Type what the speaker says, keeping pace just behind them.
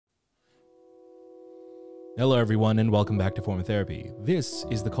Hello everyone and welcome back to Form of Therapy. This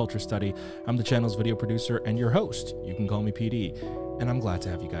is the Culture Study. I'm the channel's video producer and your host. You can call me PD, and I'm glad to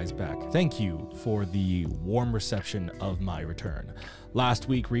have you guys back. Thank you for the warm reception of my return. Last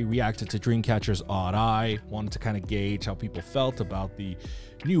week we reacted to Dreamcatcher's Odd Eye, wanted to kind of gauge how people felt about the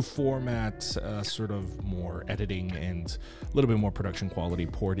new format, sort of more editing and a little bit more production quality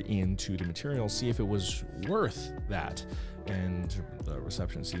poured into the material, see if it was worth that. And the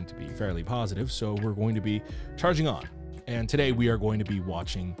reception seemed to be fairly positive, so we're going to be charging on. And today we are going to be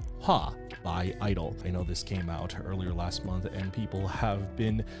watching HWAA by I-DLE. I know this came out earlier last month and people have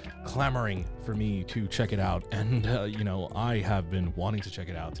been clamoring for me to check it out, and you know, I have been wanting to check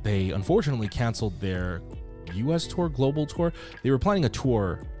it out. They unfortunately canceled their US tour, global tour. They were planning a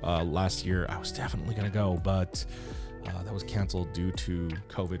tour last year. I was definitely gonna go, but that was canceled due to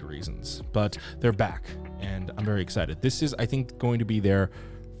COVID reasons. But they're back and I'm very excited. This is, I think, going to be their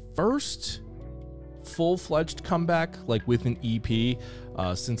first full-fledged comeback, like with an EP,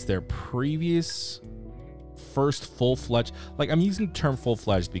 since their previous first full-fledged, like I'm using the term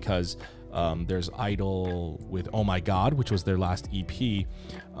full-fledged because there's I-DLE with Oh My God, which was their last EP,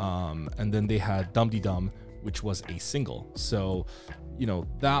 and then they had Dum De Dum, which was a single. So, you know,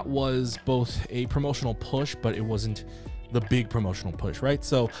 that was both a promotional push, but it wasn't the big promotional push, right?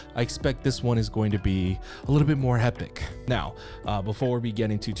 So I expect this one is going to be a little bit more epic. Now, before we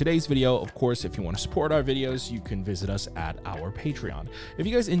get into today's video, of course, if you want to support our videos, you can visit us at our Patreon. If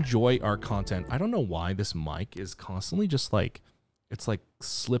you guys enjoy our content, I don't know why this mic is constantly just like, it's like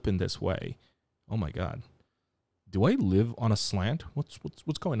slipping this way. Oh my God. Do I live on a slant? What's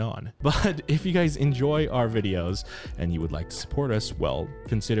going on? But if you guys enjoy our videos and you would like to support us, well,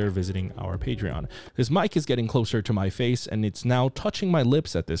 consider visiting our Patreon. This mic is getting closer to my face and it's now touching my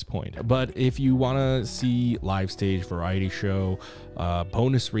lips at this point. But if you want to see live stage variety show,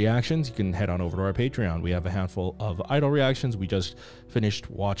 bonus reactions, you can head on over to our Patreon. We have a handful of I-DLE reactions. We just finished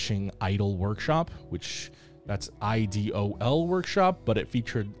watching I-DLE Workshop, which that's I-DLE Workshop, but it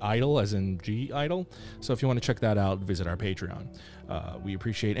featured I-DLE as in GIDLE. So if you want to check that out, visit our Patreon. We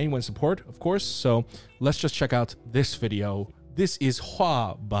appreciate anyone's support, of course. So let's just check out this video. This is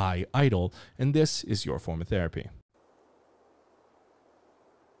HWAA by I-DLE, and this is your form of therapy.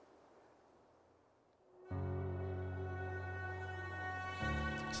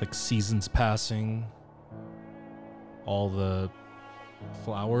 It's like seasons passing. All the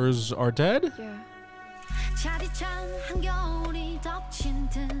flowers are dead. Yeah. 차디찬 한겨울이 덮친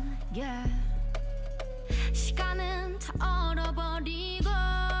듯 yeah. 시간은 다 얼어버리고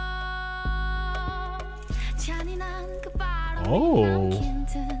잔인한 그 바람이 남긴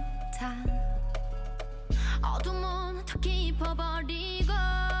듯한 어둠은 더 깊어버리고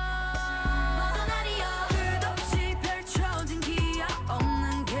벗어나리여 끝없이 펼쳐진 기억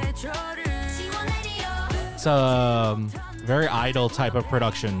없는 계절을 지워내리여. It's a very I-DLE type of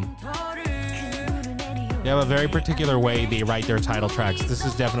production. They have a very particular way they write their title tracks. This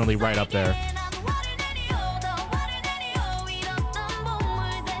is definitely right up there.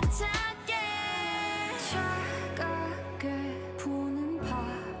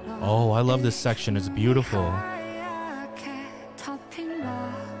 Oh, I love this section. It's beautiful.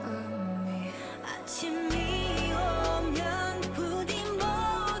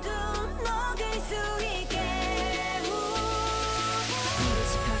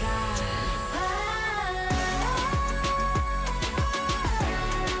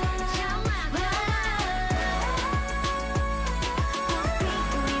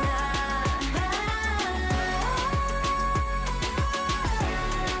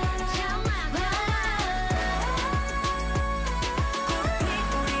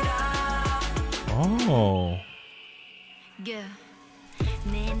 Oh. Yeah.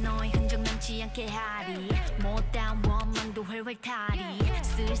 내 너의 흔적 남지 않게 하리 못다운 원망도 훨훨 타리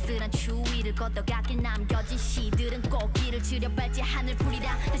쓸쓸한 추위를 걷어가길 남겨진 시들은 꽃길을 지려밟지 하늘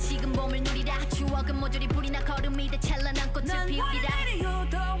풀이라 다시금 봄을 누리라 추억은 모조리 불이 나 걸음이 돼 찬란한 꽃을 피우리라 난 화를 내리요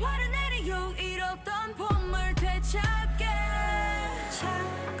더 화를 내리요 잃었던 봄을 되찾게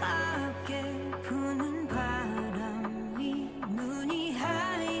차갑게 부는 바람이 눈이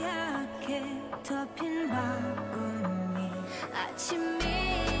하얗게 덮인 마음이 아침이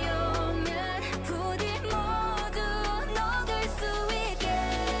오면 부디 모두 녹을 수 있게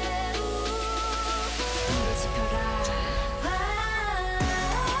지펴라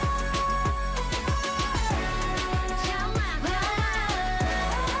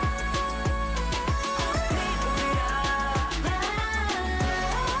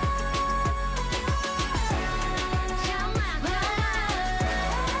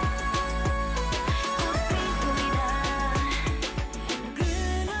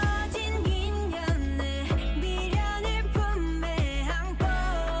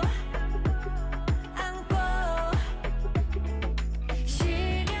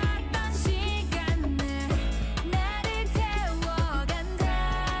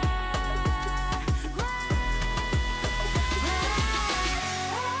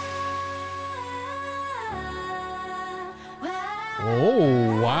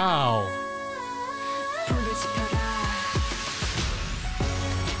Oh, wow. 불을 지펴라.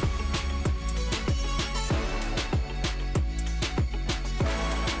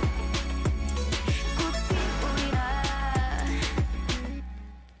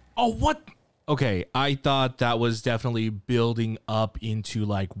 Oh, what? Okay, I thought that was definitely building up into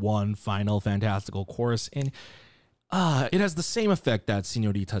like one final fantastical chorus, and it has the same effect that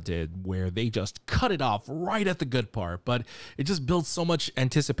Señorita did, where they just cut it off right at the good part, but it just builds so much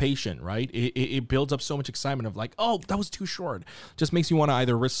anticipation, right? It builds up so much excitement of like, oh, that was too short. Just makes you want to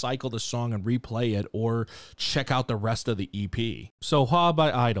either recycle the song and replay it or check out the rest of the EP. So HWAA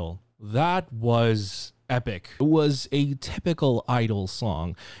by I-DLE, that was epic. It was a typical I-DLE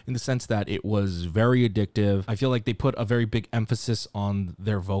song in the sense that it was very addictive. I feel like they put a very big emphasis on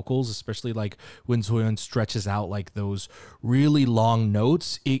their vocals, especially like when Soyeon stretches out like those really long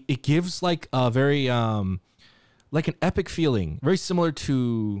notes. It gives like a very like an epic feeling, very similar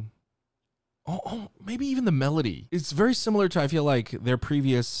to maybe even the melody. It's very similar to, I feel like, their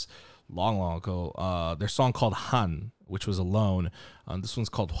previous long ago, their song called Han, which was Alone. This one's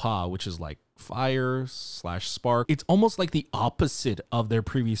called HWAA, which is like fire/spark. It's almost like the opposite of their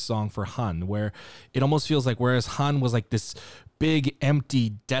previous song for Han, where it almost feels like, whereas Han was like this big, empty,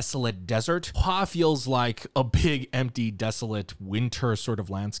 desolate desert, HWAA feels like a big, empty, desolate winter sort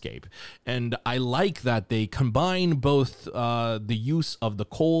of landscape. And I like that they combine both the use of the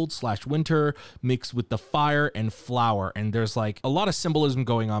cold/winter mixed with the fire and flower. And there's like a lot of symbolism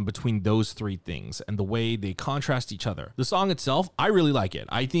going on between those three things and the way they contrast each other. The song itself, I really like it.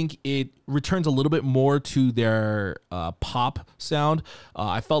 I think it returns a little bit more to their pop sound.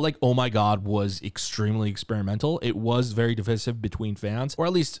 I felt like Oh My God was extremely experimental. It was very divisive between fans, or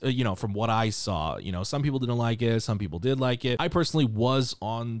at least, you know, from what I saw, you know, some people didn't like it, some people did like it. I personally was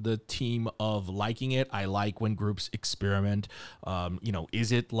on the team of liking it. I like when groups experiment. You know,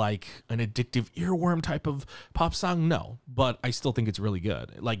 is it like an addictive earworm type of pop song? No, but I still think it's really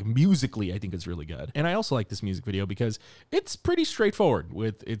good. Like musically, I think it's really good. And I also like this music video because it's pretty straightforward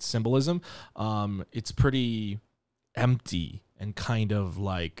with its symbolism. It's pretty empty and kind of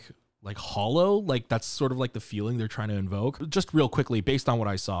like hollow. Like that's sort of like the feeling they're trying to invoke. Just real quickly, based on what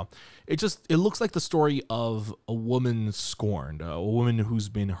I saw, it looks like the story of a woman scorned, a woman who's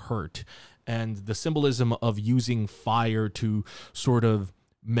been hurt, and the symbolism of using fire to sort of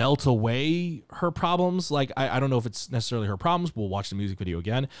melt away her problems. Like I don't know if it's necessarily her problems. We'll watch the music video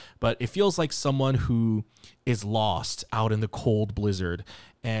again, but it feels like someone who is lost out in the cold blizzard,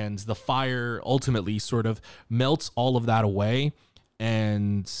 and the fire ultimately sort of melts all of that away,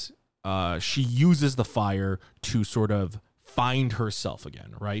 and she uses the fire to sort of find herself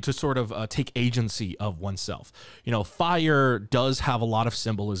again, right? To sort of take agency of oneself. You know, fire does have a lot of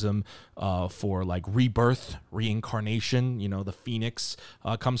symbolism for like rebirth, reincarnation. You know, the phoenix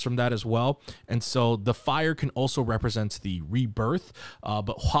comes from that as well. And so the fire can also represent the rebirth,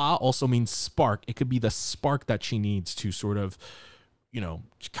 but HWAA also means spark. It could be the spark that she needs to sort of, you know,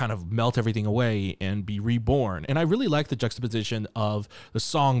 kind of melt everything away and be reborn. And I really like the juxtaposition of the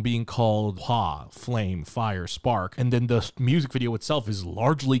song being called HWAA, flame, fire, spark, and then the music video itself is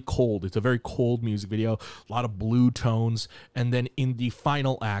largely cold. It's a very cold music video, a lot of blue tones. And then in the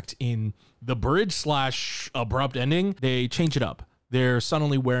final act, in the bridge/abrupt ending, they change it up. They're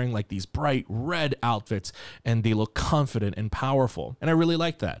suddenly wearing like these bright red outfits and they look confident and powerful. And I really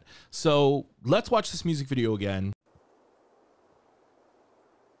like that. So let's watch this music video again.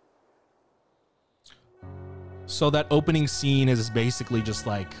 So that opening scene is basically just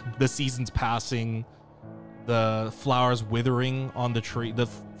like the seasons passing, the flowers withering on the tree, the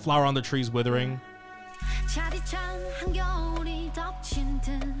flower on the trees withering.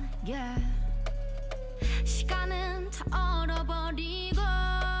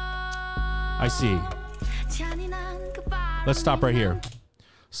 I see. Let's stop right here.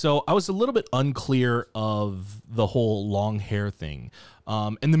 So I was a little bit unclear of the whole long hair thing.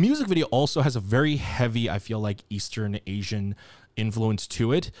 And the music video also has a very heavy, I feel like, Eastern Asian influence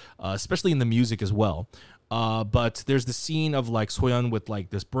to it, especially in the music as well. But there's the scene of like Soyeon with like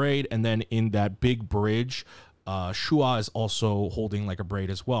this braid, and then in that big bridge, HWAA is also holding like a braid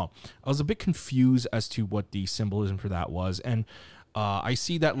as well. I was a bit confused as to what the symbolism for that was. And I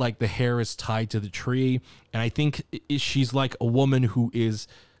see that like the hair is tied to the tree, and I think she's like a woman who is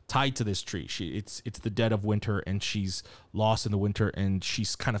tied to this tree. It's the dead of winter, and she's lost in the winter, and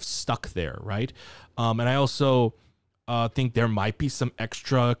she's kind of stuck there, right? And I also think there might be some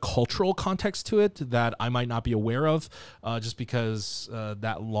extra cultural context to it that I might not be aware of, just because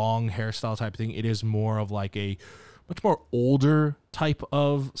that long hairstyle type thing, it is more of like a much more older type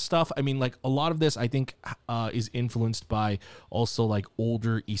of stuff. I mean, like a lot of this I think is influenced by also like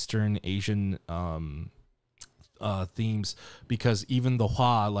older Eastern Asian themes, because even the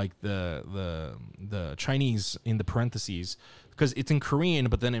HWAA, like the Chinese in the parentheses, because it's in Korean,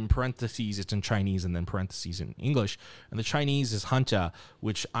 but then in parentheses it's in Chinese, and then parentheses in English. And the Chinese is Hanja,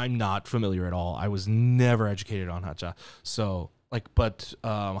 which I'm not familiar at all. I was never educated on Hanja. So like, but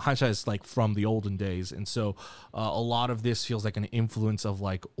Hanja is like from the olden days, and so a lot of this feels like an influence of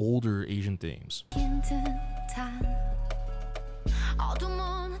like older Asian themes.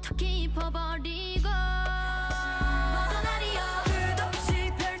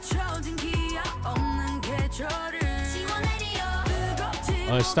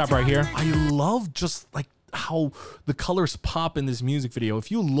 Stop right here. I love just like how the colors pop in this music video. If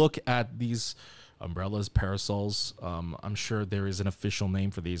you look at these umbrellas, parasols, I'm sure there is an official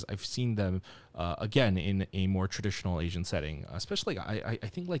name for these. I've seen them again in a more traditional Asian setting, especially I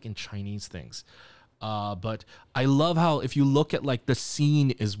think like in Chinese things. But I love how if you look at like the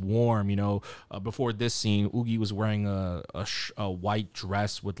scene is warm, you know, before this scene, Oogie was wearing a white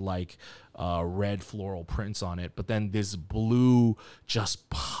dress with like red floral prints on it, but then this blue just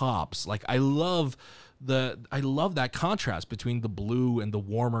pops. Like I love that contrast between the blue and the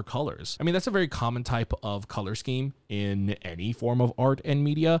warmer colors. I mean, that's a very common type of color scheme in any form of art and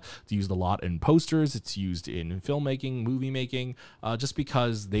media. It's used a lot in posters. It's used in filmmaking, movie making, just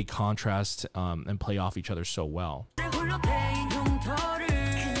because they contrast and play off each other so well.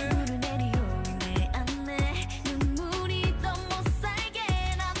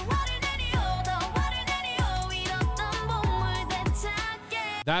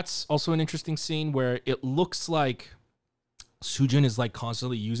 That's also an interesting scene where it looks like Soojin is like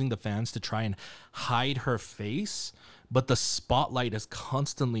constantly using the fans to try and hide her face, but the spotlight is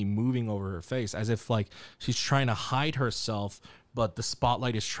constantly moving over her face as if like she's trying to hide herself, but the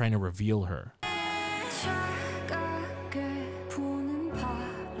spotlight is trying to reveal her.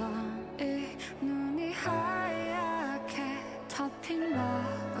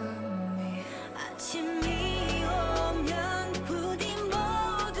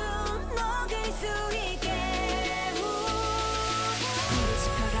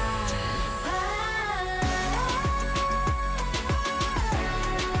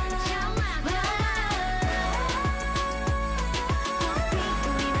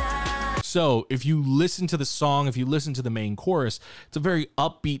 So if you listen to the song, if you listen to the main chorus, it's a very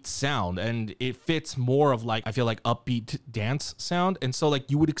upbeat sound, and it fits more of like, I feel like upbeat dance sound. And so like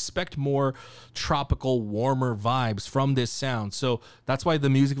you would expect more tropical, warmer vibes from this sound. So that's why the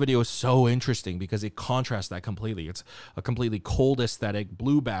music video is so interesting, because it contrasts that completely. It's a completely cold aesthetic,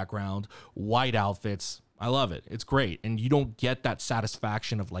 blue background, white outfits. I love it. It's great. And you don't get that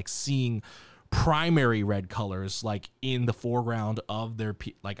satisfaction of like seeing primary red colors like in the foreground of their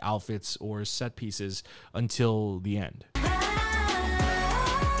like outfits or set pieces until the end.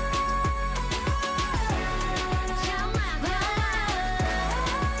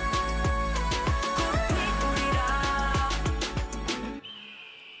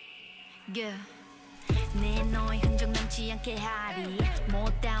 Yeah.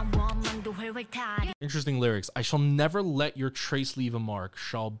 Interesting lyrics. I shall never let your trace leave a mark,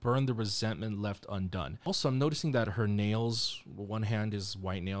 shall burn the resentment left undone. Also, I'm noticing that her nails, one hand is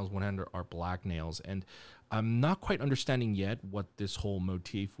white nails, one hand are black nails, and I'm not quite understanding yet what this whole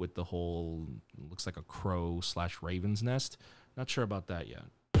motif with the whole, looks like a crow / raven's nest. Not sure about that yet.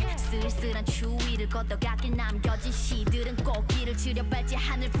 쓸쓸한 추위를 걷어가길 남겨진 시들은 꽃길을 치려 발지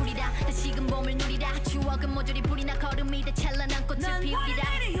하늘 풀이라 다시금 봄을 누리라 추억은 모조리 불이 나 걸음이 다 찬란한 꽃을 피우리라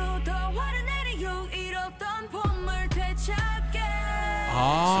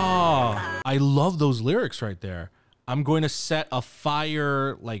Ah, I love those lyrics right there. I'm going to set a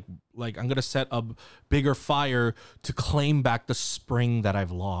fire, like I'm going to set a bigger fire to claim back the spring that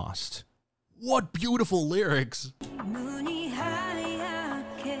I've lost. What beautiful lyrics.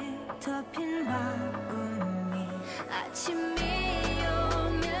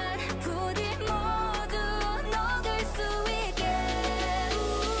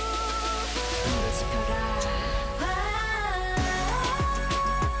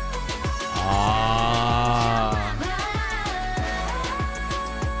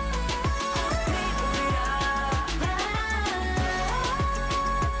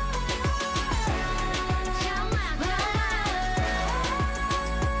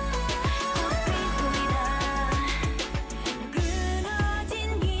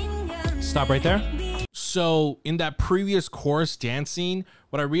 Stop right there. So in that previous chorus dance scene,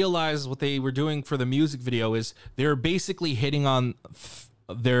 what I realized what they were doing for the music video is they're basically hitting on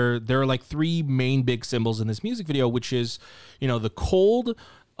there are like three main big symbols in this music video, which is, you know, the cold,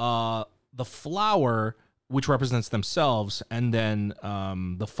 the flower, which represents themselves, and then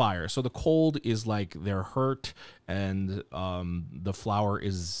the fire. So the cold is like they're hurt, and the flower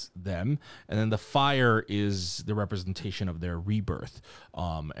is them, and then the fire is the representation of their rebirth.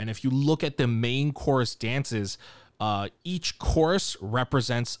 And if you look at the main chorus dances, each chorus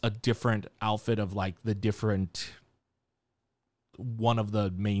represents a different outfit of like the different one of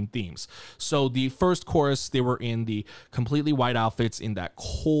the main themes. So the first chorus, they were in the completely white outfits in that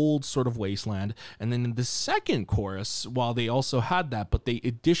cold sort of wasteland. And then in the second chorus, while they also had that, but they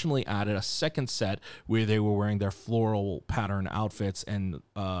additionally added a second set where they were wearing their floral pattern outfits and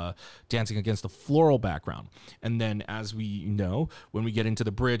dancing against the floral background. And then, as we know, when we get into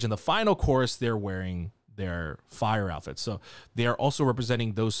the bridge and the final chorus, they're wearing their fire outfits. So they are also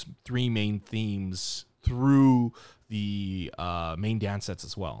representing those three main themes through the main dance sets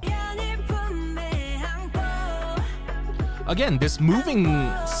as well. Again, this moving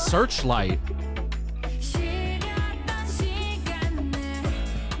searchlight.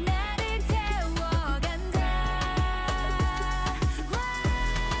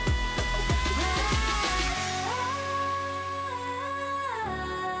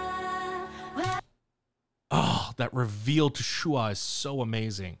 Oh, that reveal to HWAA is so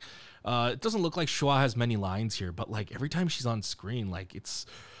amazing. It doesn't look like HWAA has many lines here, but like every time she's on screen, like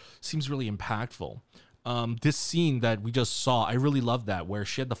seems really impactful. This scene that we just saw, I really love that, where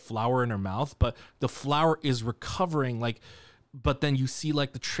she had the flower in her mouth, but the flower is recovering, like, but then you see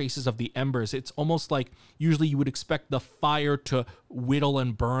like the traces of the embers. It's almost like usually you would expect the fire to whittle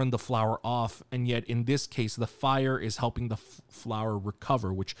and burn the flower off, and yet in this case the fire is helping the flower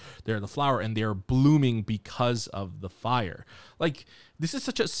recover, which they're the flower and they're blooming because of the fire. Like, this is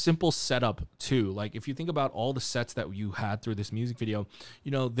such a simple setup too. Like, if you think about all the sets that you had through this music video, you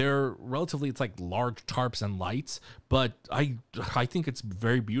know, they're relatively, it's like large tarps and lights, but I think it's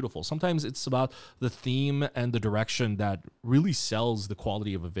very beautiful. Sometimes it's about the theme and the direction that really sells the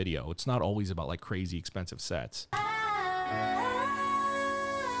quality of a video. It's not always about like crazy expensive sets.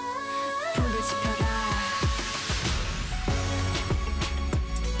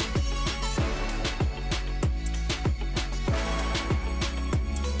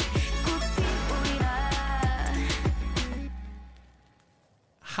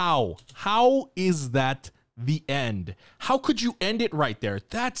 How is that the end? How could you end it right there?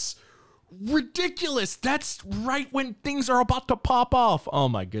 That's ridiculous. That's right when things are about to pop off. Oh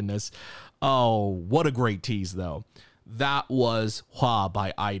my goodness. Oh, what a great tease though. That was HWAA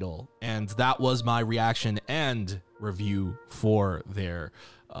by I-DLE, and that was my reaction and review for their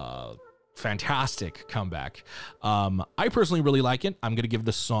fantastic comeback. I personally really like it. I'm gonna give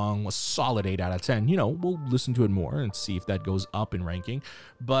the song a solid 8 out of 10. You know, we'll listen to it more and see if that goes up in ranking.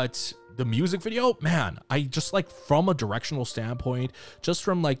 But the music video, man, I just like, from a directional standpoint, just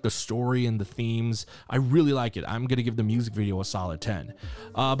from like the story and the themes, I really like it. I'm gonna give the music video a solid 10.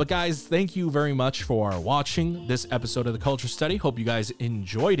 But guys, thank you very much for watching this episode of the Culture Study. Hope you guys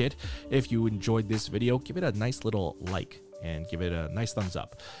enjoyed it. If you enjoyed this video, give it a nice little like and give it a nice thumbs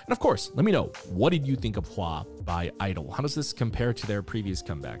up. And of course, let me know, what did you think of HWAA by I-DLE? How does this compare to their previous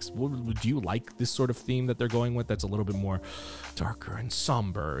comebacks? Would you like this sort of theme that they're going with, that's a little bit more darker and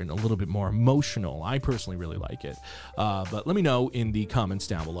somber and a little bit more emotional? I personally really like it. But let me know in the comments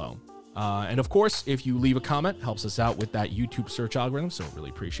down below. And of course, if you leave a comment, helps us out with that YouTube search algorithm, so really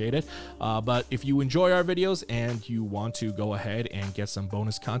appreciate it. But if you enjoy our videos and you want to go ahead and get some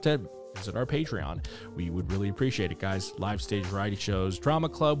bonus content, visit our Patreon. We would really appreciate it, guys. Live stage variety shows, drama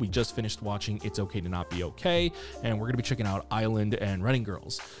club. We just finished watching It's Okay to Not Be Okay, and we're gonna be checking out Island and Running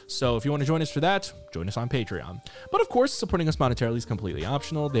Girls. So if you want to join us for that, join us on Patreon. But of course, supporting us monetarily is completely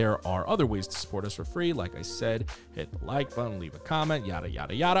optional. There are other ways to support us for free. Like I said, hit the like button, leave a comment, yada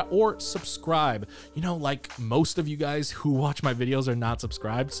yada yada, or subscribe. You know, like most of you guys who watch my videos are not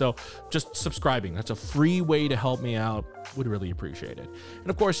subscribed, so just subscribing, that's a free way to help me out. Would really appreciate it. And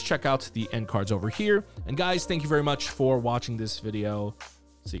of course, check out the end cards over here. And guys, thank you very much for watching this video.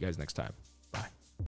 See you guys next time.